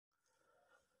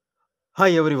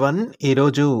Hi everyone.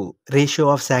 ఈరోజు ratio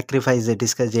of sacrifice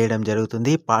discuss చేయడం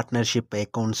జరుగుతుంది. Partnership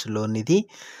అకౌంట్స్లోనిది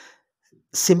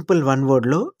simple one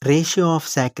వర్డ్లో ratio of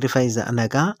sacrifice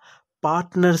అనగా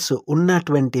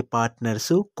ఉన్నటువంటి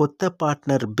పార్ట్నర్స్ కొత్త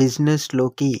పార్ట్నర్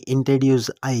బిజినెస్లోకి ఇంట్రడ్యూస్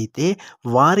అయితే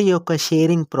వారి యొక్క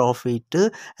షేరింగ్ ప్రాఫిట్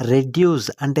రెడ్యూస్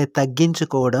అంటే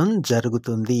తగ్గించుకోవడం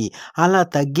జరుగుతుంది. అలా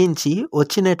తగ్గించి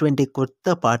వచ్చినటువంటి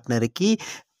కొత్త పార్ట్నర్కి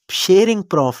షేరింగ్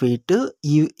ప్రాఫిట్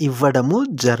ఇవ్వడము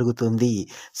జరుగుతుంది.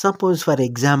 సపోజ్ ఫర్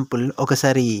ఎగ్జాంపుల్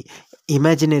ఒకసారి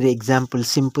ఇమాజినరీ ఎగ్జాంపుల్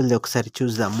సింపుల్ది ఒకసారి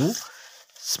చూద్దాము.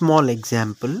 స్మాల్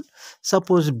ఎగ్జాంపుల్,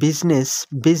 సపోజ్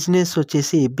బిజినెస్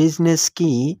వచ్చేసి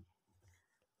బిజినెస్కి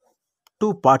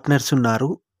 2 పార్ట్నర్స్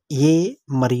ఉన్నారు, ఏ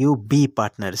మరియు బి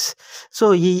పార్ట్నర్స్. సో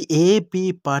ఈ ఏ బి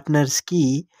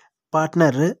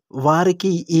పార్ట్నర్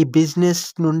వారికి ఈ బిజినెస్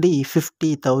నుండి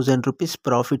 50,000 రూపీస్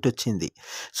ప్రాఫిట్ వచ్చింది.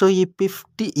 సో ఈ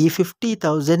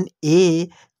 50,000 ఏ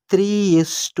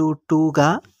 3:2గా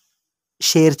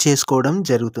షేర్ చేసుకోవడం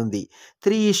జరుగుతుంది.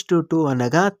 3:2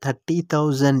 అనగా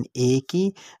 30,000 ఏకి,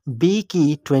 బికి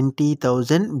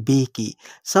 20,000 బికి.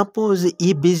 సపోజ్ ఈ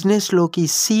బిజినెస్లోకి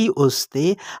సి వస్తే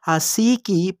ఆ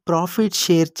సికి ప్రాఫిట్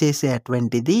షేర్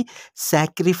చేసేటువంటిది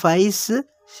సాక్రిఫైస్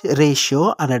రేషియో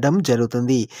అనడం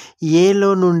జరుగుతుంది. ఏలో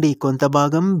నుండి కొంత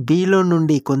భాగం, బిలో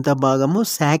నుండి కొంత భాగము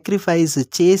సాక్రిఫైస్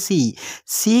చేసి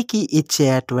సికి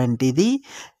ఇచ్చేటువంటిది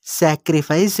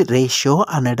సాక్రిఫైస్ రేషియో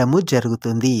అనడము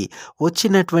జరుగుతుంది.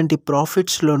 వచ్చినటువంటి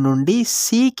ప్రాఫిట్స్లో నుండి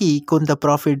సికి కొంత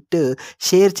ప్రాఫిట్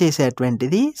షేర్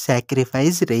చేసేటువంటిది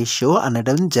సాక్రిఫైస్ రేషియో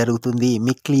అనడం జరుగుతుంది.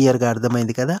 మీకు క్లియర్గా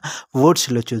అర్థమైంది కదా.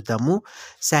 వర్డ్స్లో చూద్దాము.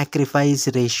 Sacrifice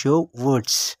ratio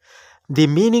words. The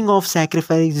meaning of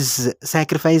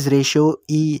sacrifice ratio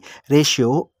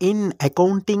in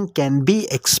accounting can be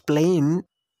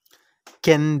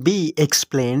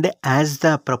explained as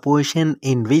the proportion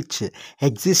in which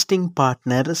existing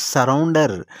partners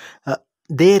surrender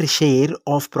their share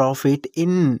of profit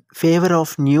in favor of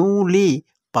newly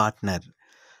partner.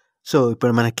 So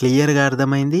ఇప్పుడు మనకు క్లియర్గా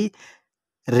అర్థమైంది.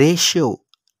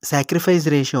 Sacrifice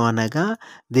ratio అనగా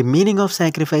the meaning of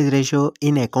sacrifice ratio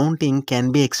in accounting can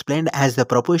be explained as the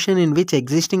proportion in which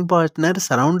existing partner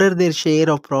సరౌండర్ there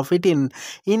share of profit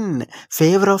in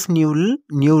favour of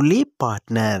newly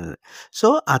partner. So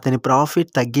అతని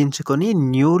profit తగ్గించుకొని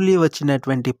newly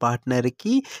వచ్చినటువంటి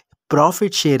పార్ట్నర్కి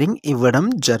profit sharing ఇవ్వడం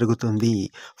జరుగుతుంది.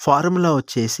 Formula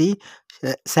వచ్చేసి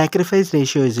sacrifice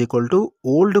ratio is equal to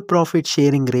old profit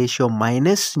sharing ratio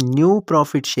minus new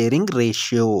profit sharing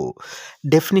ratio.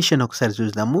 Definition ఒకసారి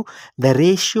చూద్దాము. The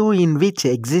ratio in which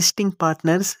existing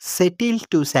partners settle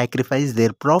to sacrifice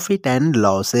there profit and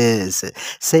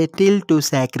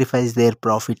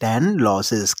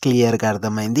losses. క్లియర్గా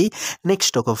అర్థమైంది.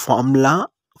 Next ఒక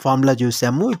formula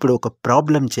చూసాము. ఇప్పుడు ఒక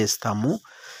problem చేస్తాము.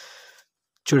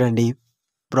 చూడండి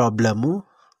problem.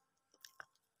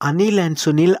 Anil and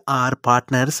Sunil are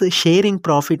partners sharing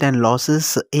profit and losses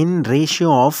in ratio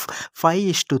of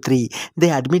 5:3. They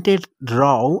admitted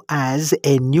Rao as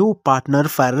a new partner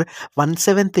for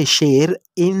 1/7 share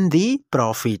in the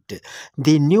profit.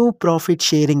 The new profit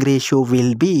sharing ratio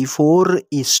will be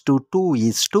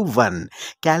 4:2:1.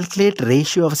 Calculate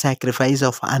ratio of sacrifice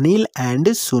of Anil and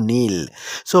Sunil.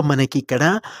 So మనకి ఇక్కడ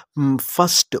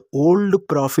first old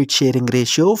profit sharing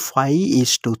ratio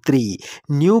 5:3.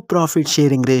 New profit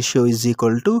sharing ratio is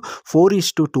equal to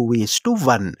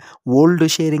 4:2:1. Old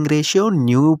sharing ratio,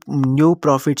 new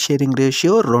profit sharing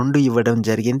ratio 2 ఇవ్వడం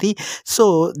జరిగింది. So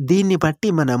దీన్ని బట్టి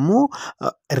మనము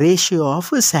ratio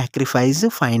of sacrifice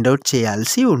find out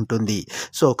చేయాల్సి ఉంటుంది.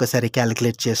 So ఒకసారి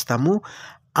క్యాలిక్యులేట్ చేస్తాము.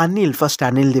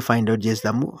 అనిల్ది ఫైండ్ అవుట్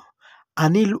చేద్దాము.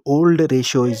 Anil old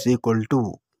ratio is equal to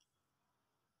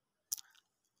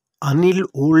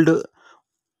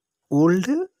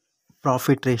old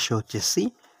profit ratio వచ్చేసి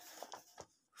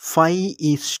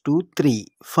 5:3.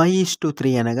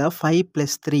 5:3 అనగా 5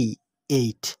 + 3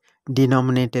 8.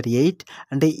 డినామినేటర్ 8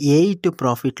 అంటే 8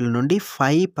 ప్రాఫిట్ల నుండి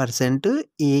 5%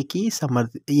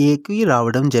 ఏకి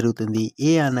రావడం జరుగుతుంది.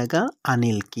 ఏ అనగా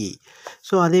అనిల్కి.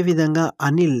 సో అదేవిధంగా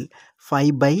Anil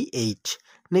 5/8.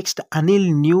 Next Anil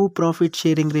new profit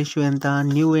sharing ratio ఎంత?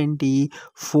 న్యూ ఏంటి?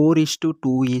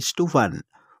 4:2:1.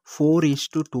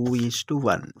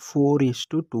 4:2:1.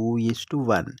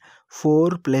 4:2:1. 4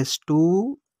 + 2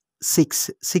 6.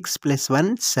 6 + 1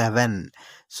 7.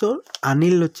 సో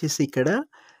అనిల్ వచ్చేసి ఇక్కడ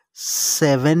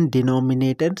 7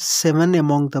 డినామినేటర్, 7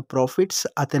 అమాంగ్ ద ప్రాఫిట్స్.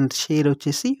 అతని షేర్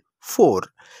వచ్చేసి 4.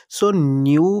 So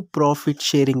new profit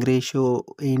sharing ratio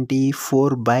ఏంటి?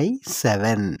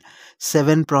 4/7.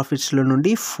 7 ప్రాఫిట్స్లో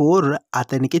నుండి 4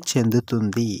 అతనికి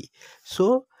చెందుతుంది. So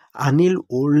Anil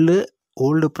old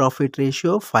old profit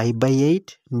ratio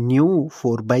 5/8, new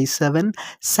 4/7,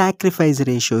 sacrifice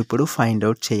ratio ఇప్పుడు ఫైండ్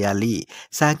అవుట్ చేయాలి.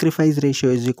 Sacrifice ratio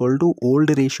is equal to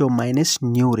old ratio minus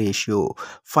new ratio.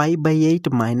 5/8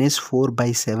 minus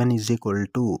 4/7 is equal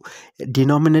to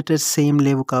denominators same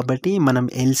లేవు కాబట్టి మనం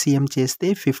LCM చేస్తే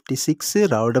 56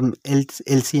 రావడం.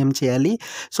 ఎల్సిఎం చేయాలి.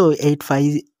 So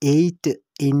 8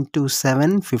 into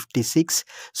 7 56.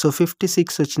 సో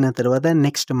 56 వచ్చిన తర్వాత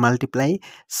నెక్స్ట్ మల్టిప్లై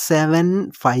 7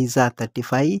 5 జా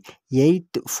 35,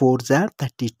 8 4 జా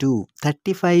 32,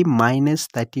 35 మైనస్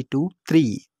 32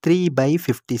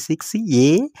 3/56.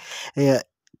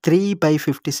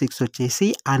 3/56 వచ్చేసి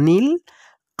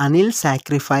Anil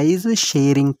sacrifice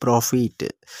sharing profit.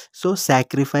 So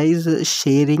sacrifice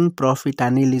sharing profit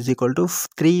Anil is equal to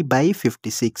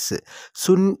 3/56.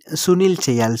 Sunil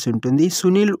చేయాల్సి ఉంటుంది.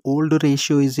 Sunil old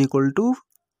ratio is equal to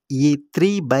ఈ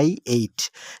 3/8.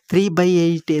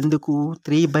 3/8 ఎందుకు?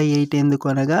 3/8 ఎందుకు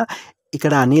అనగా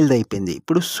ఇక్కడ అనిల్ది అయిపోయింది.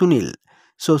 ఇప్పుడు సునీల్.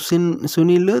 సో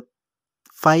సునీల్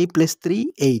 5 + 3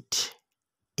 8.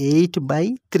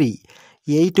 8/3.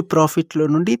 8 ప్రాఫిట్లో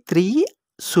నుండి 3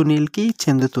 సునీల్కి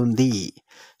చెందుతుంది.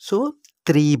 So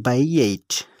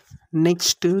 3/8.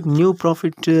 Next new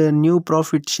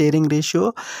profit sharing ratio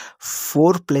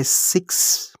 4 + 6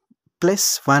 +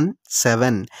 1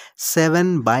 7.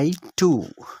 7/2.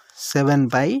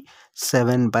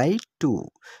 7/2.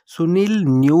 Sunil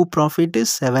new profit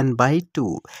 7/2.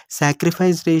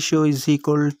 Sacrifice ratio is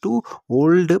equal to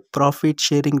old profit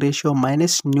sharing ratio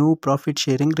minus new profit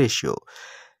sharing ratio.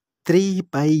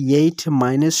 3/8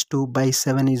 minus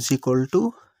 2/7 is equal to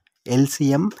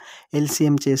LCM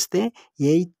చేస్తే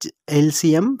 8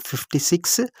 ఎల్సిఎం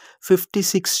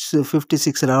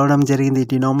 56 రావడం జరిగింది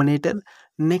డినామినేటర్.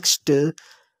 నెక్స్ట్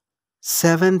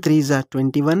 7 3 జా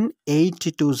 21, 8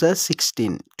 2 జా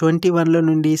 16. 21లో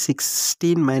నుండి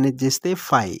 16 minus చేస్తే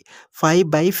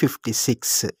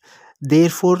 5/56.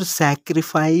 Therefore,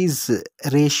 sacrifice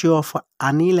ratio of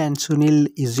Anil and Sunil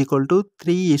is equal to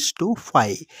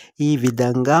 3:5. ఈ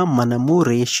విధంగా మనము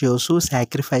ratios,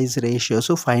 sacrifice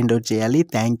ratios find out చేయాలి.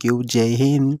 Thank you. జై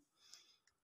హింద్.